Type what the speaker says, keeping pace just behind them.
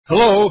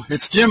Hello,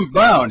 it's Jim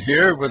Brown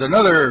here with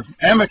another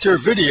amateur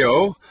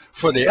video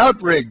for the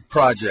Outrigger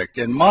project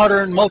in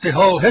modern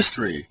multi-hull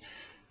history.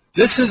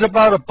 This is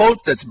about a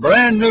boat that's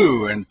brand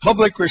new, and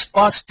public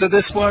response to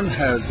this one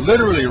has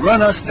literally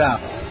run us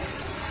down.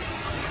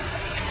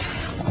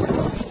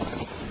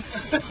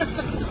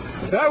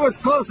 That was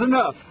close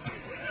enough.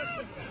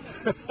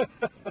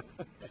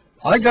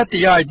 I got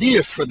the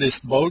idea for this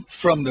boat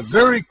from the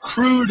very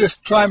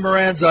crudest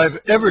trimarans I've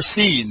ever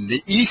seen,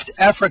 the East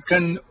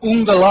African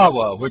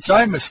Ungalawa, which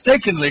I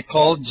mistakenly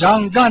called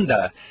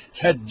Janganda,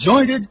 had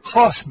jointed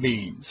cross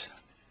beams.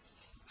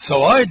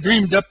 So I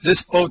dreamed up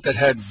this boat that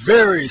had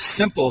very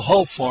simple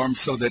hull form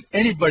so that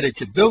anybody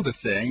could build a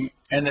thing,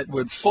 and it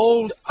would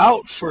fold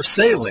out for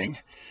sailing,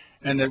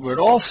 and it would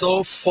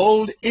also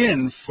fold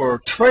in for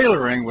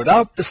trailering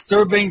without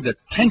disturbing the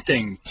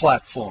tenting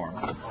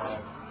platform.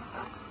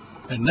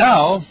 And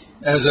now,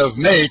 as of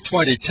May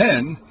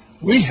 2010,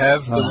 we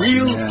have the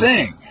real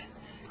thing.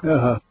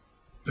 A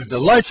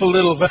delightful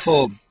little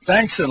vessel,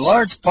 thanks in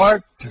large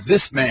part to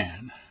this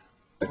man.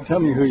 Tell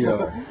me who you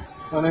are.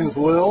 My name's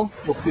Will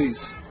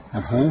Peace.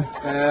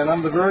 And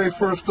I'm the very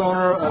first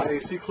owner of a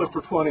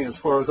Seaclipper 20, as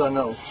far as I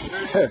know.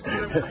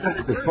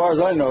 As far as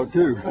I know,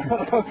 too.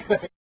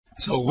 Okay.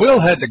 So Will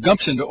had the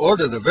gumption to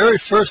order the very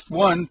first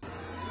one.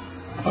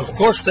 Of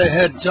course, they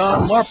had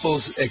John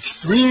Marple's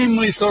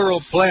extremely thorough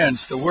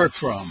plans to work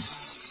from.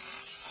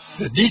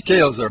 The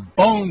details are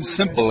bone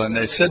simple, and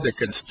they said the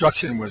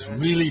construction was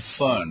really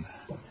fun.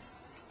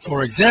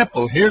 For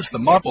example, here's the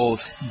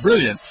Marple's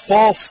brilliant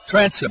false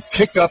transom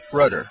kick-up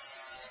rudder.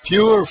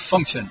 Pure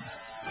function.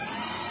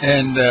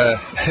 And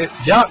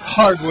yacht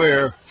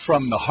hardware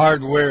from the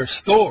hardware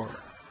store.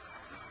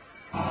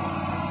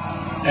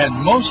 And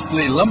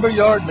mostly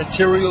lumberyard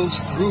materials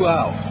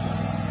throughout.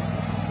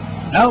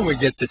 Now we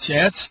get the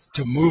chance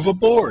to move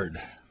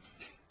aboard.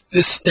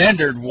 This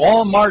standard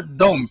Walmart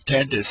dome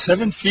tent is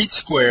 7 feet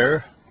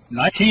square,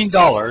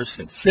 $19,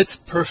 and fits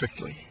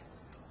perfectly.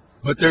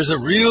 But there's a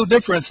real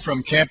difference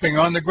from camping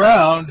on the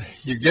ground.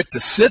 You get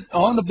to sit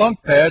on the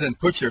bunk pad and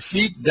put your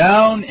feet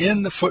down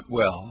in the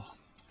footwell.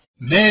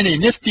 Many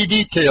nifty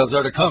details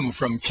are to come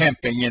from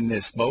camping in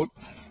this boat.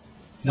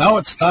 Now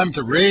it's time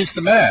to raise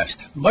the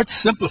mast, much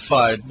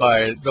simplified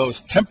by those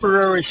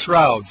temporary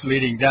shrouds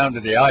leading down to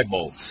the eye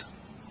bolts.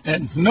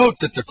 And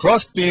note that the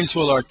crossbeams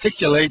will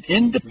articulate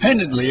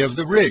independently of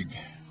the rig.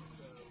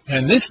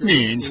 And this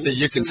means that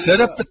you can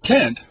set up a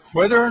tent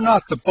whether or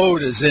not the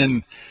boat is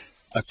in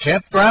a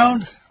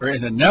campground or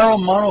in a narrow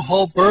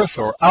monohull berth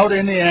or out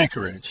in the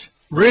anchorage,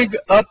 rig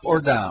up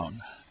or down.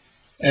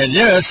 And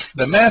yes,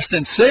 the mast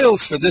and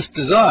sails for this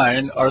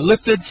design are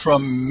lifted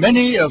from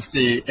many of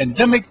the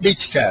endemic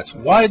beach cats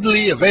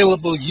widely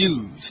available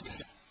used.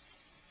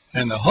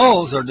 And the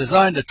hulls are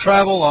designed to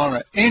travel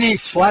on any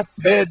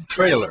flatbed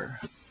trailer.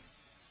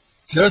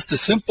 Just a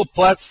simple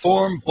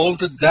platform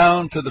bolted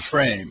down to the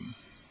frame.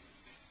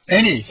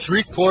 Any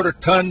 3/4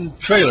 ton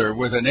trailer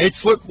with an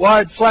 8-foot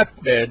wide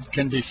flatbed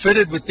can be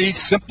fitted with these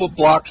simple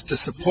blocks to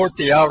support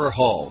the outer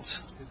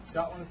hulls.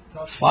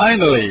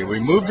 Finally, we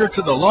moved her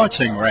to the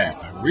launching ramp,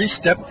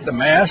 re-stepped the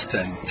mast,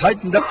 and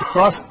tightened up the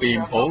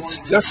crossbeam bolts.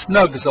 Just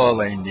snug is all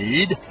they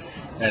need.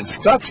 And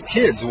Scott's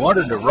kids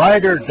wanted to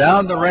ride her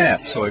down the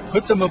ramp, so we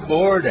put them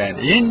aboard, and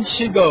in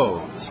she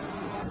goes.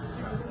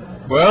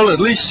 Well, at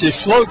least she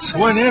floats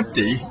when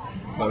empty,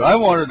 but I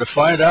wanted to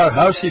find out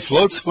how she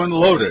floats when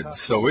loaded.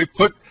 So we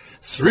put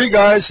 3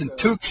 guys and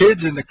 2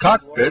 kids in the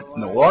cockpit,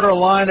 and the water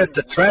line at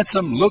the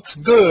transom looks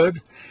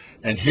good.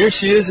 And here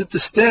she is at the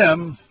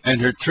stem,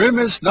 and her trim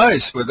is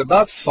nice with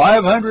about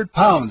 500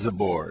 pounds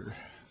aboard.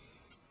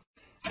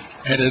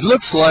 And it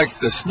looks like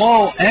the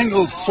small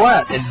angled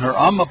flat in her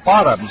armor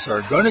bottoms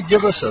are going to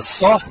give us a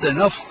soft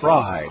enough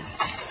ride.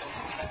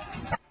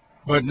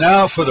 But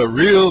now for the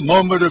real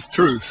moment of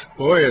truth.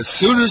 Boy, as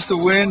soon as the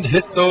wind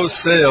hit those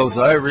sails,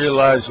 I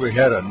realized we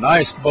had a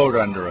nice boat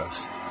under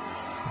us.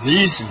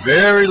 These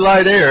very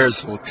light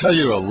airs will tell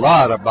you a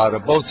lot about a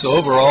boat's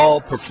overall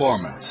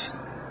performance.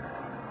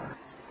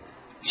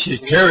 She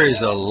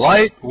carries a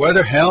light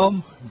weather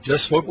helm,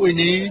 just what we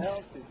need.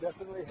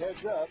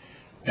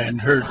 And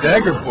her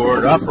dagger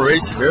board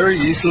operates very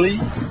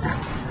easily.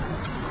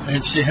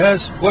 And she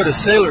has what a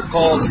sailor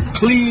calls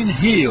clean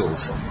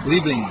heels,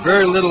 leaving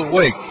very little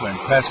wake when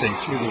passing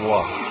through the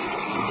water.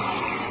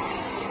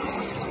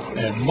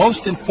 And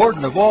most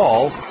important of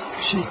all,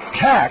 she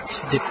tacks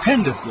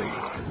dependably,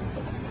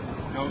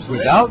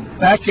 without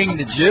backing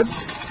the jib,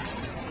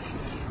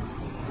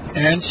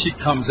 and she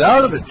comes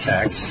out of the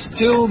tacks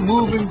still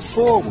moving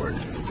forward,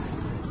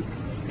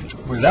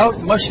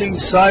 without mushing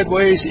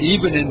sideways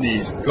even in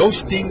these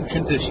ghosting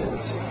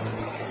conditions.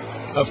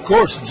 Of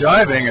course,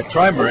 jibing a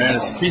trimaran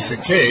is a piece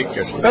of cake,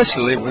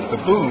 especially with the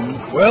boom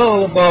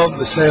well above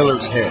the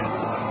sailor's head.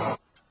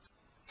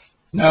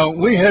 Now,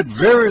 we had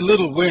very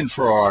little wind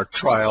for our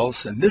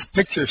trials, and this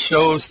picture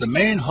shows the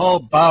main hull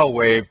bow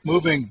wave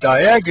moving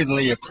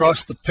diagonally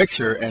across the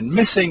picture and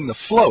missing the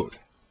float.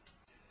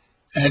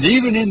 And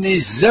even in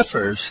these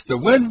zephyrs, the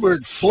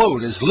windward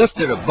float is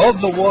lifted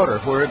above the water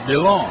where it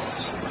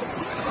belongs.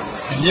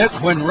 And yet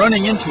when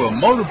running into a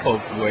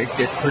motorboat wake,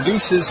 it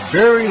produces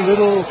very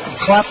little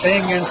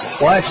clapping and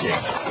splashing.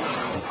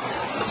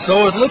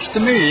 So it looks to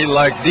me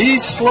like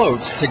these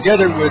floats,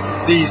 together with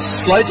these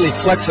slightly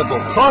flexible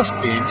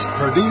crossbeams,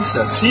 produce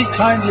a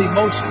sea-kindly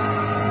motion.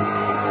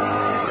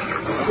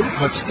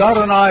 But Stott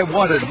and I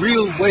wanted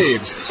real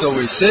waves, so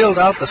we sailed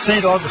out the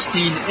St.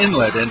 Augustine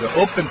Inlet into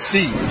open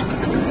sea.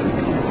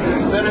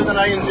 Better than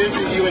I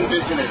envisioned you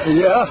envisioned it.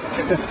 Yeah.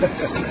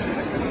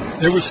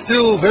 There was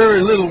still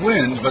very little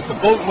wind, but the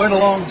boat went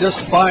along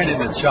just fine in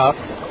the chop.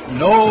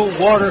 No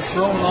water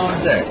thrown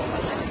on deck.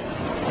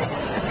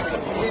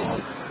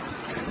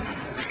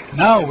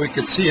 Now we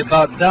could see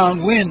about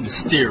downwind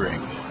steering.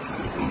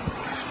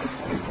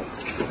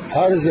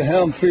 How does the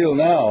helm feel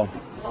now?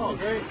 Oh,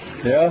 great.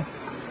 Yeah?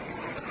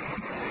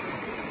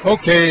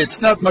 Okay,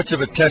 it's not much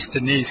of a test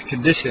in these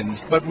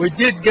conditions, but we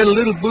did get a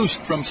little boost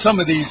from some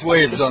of these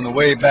waves on the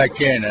way back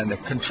in, and the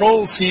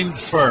control seemed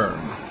firm.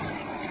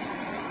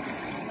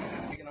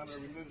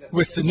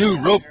 With the new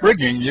rope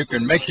rigging, you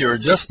can make your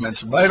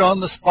adjustments right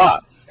on the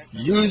spot.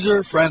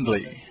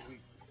 User-friendly.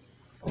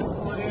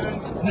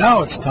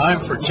 Now it's time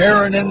for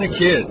Karen and the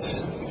kids.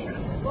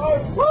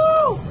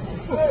 Woo!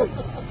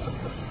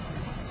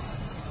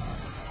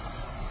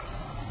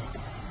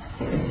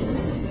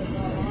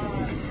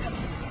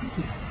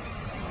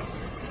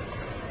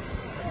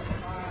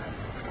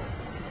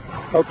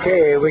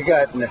 Okay, we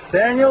got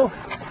Nathaniel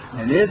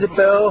and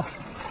Isabel.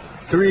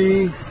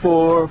 3,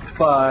 4,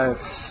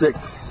 5, 6,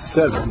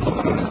 7. 8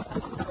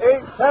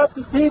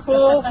 happy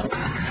people.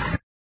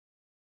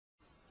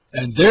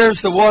 And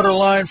there's the water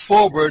line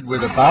forward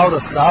with about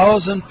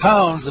 1,000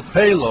 pounds of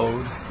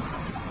payload.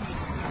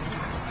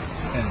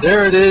 And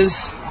there it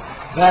is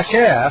back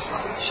aft.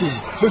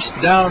 She's pushed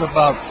down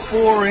about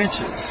 4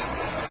 inches.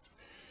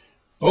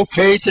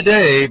 Okay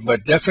today,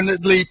 but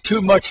definitely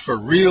too much for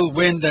real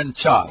wind and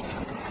chop.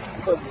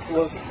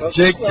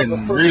 Jake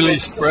can really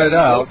spread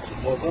out.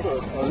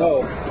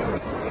 No.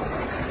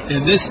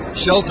 In this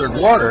sheltered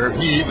water,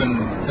 he even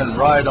can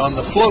ride on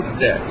the float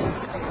deck.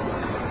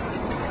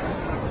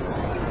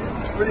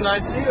 Pretty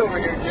nice seat over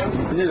here, Jim.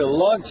 You need a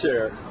lawn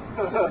chair.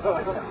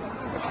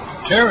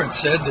 Karen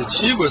said that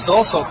she was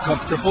also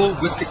comfortable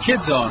with the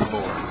kids on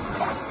board.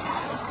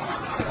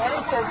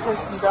 Annie says there's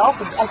some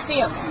dolphins. I see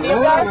them. See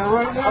them, guys? They're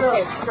right there.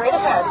 Okay, straight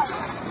ahead.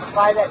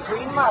 By that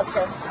green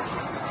mountain.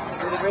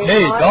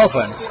 Hey,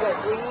 dolphins. See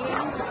that green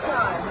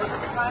sign. They're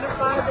trying to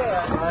find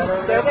there.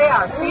 There they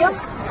are. See them?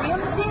 See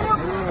them, Nathaniel?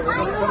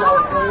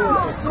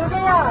 There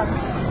they are.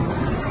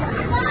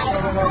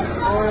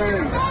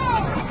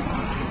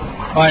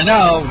 By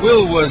now,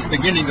 Will was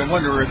beginning to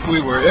wonder if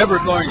we were ever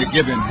going to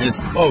give him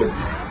his boat,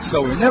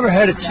 so we never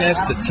had a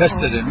chance to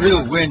test it in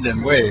real wind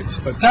and waves,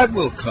 but that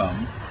will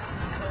come.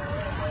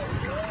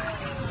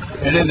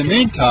 And in the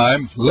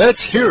meantime,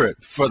 let's hear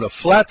it for the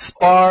flat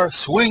spar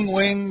swing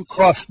wing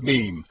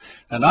crossbeam,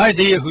 an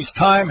idea whose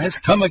time has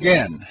come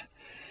again.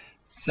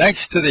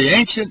 Thanks to the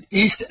ancient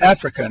East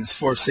Africans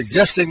for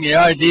suggesting the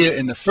idea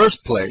in the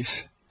first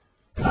place.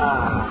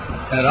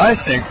 And I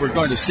think we're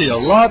going to see a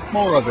lot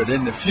more of it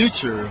in the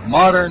future of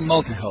modern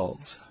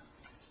multi-hulls.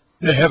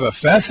 They have a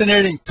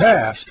fascinating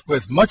past,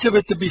 with much of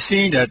it to be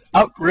seen at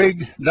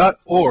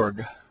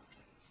outrig.org.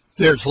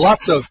 There's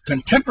lots of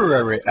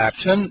contemporary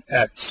action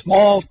at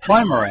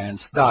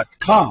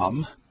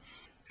smalltrimarans.com,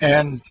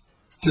 and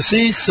to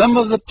see some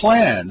of the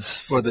plans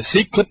for the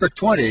Seaclipper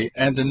 20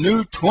 and the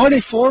new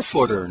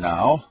 24-footer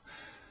now,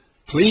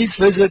 please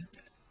visit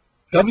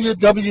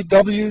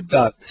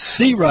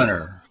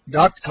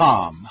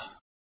www.searunner.com.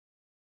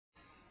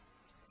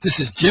 This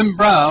is Jim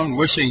Brown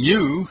wishing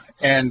you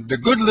and the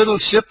good little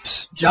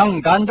ships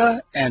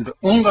Janganda and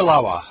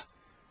Ungalawa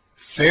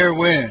fair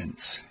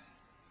winds.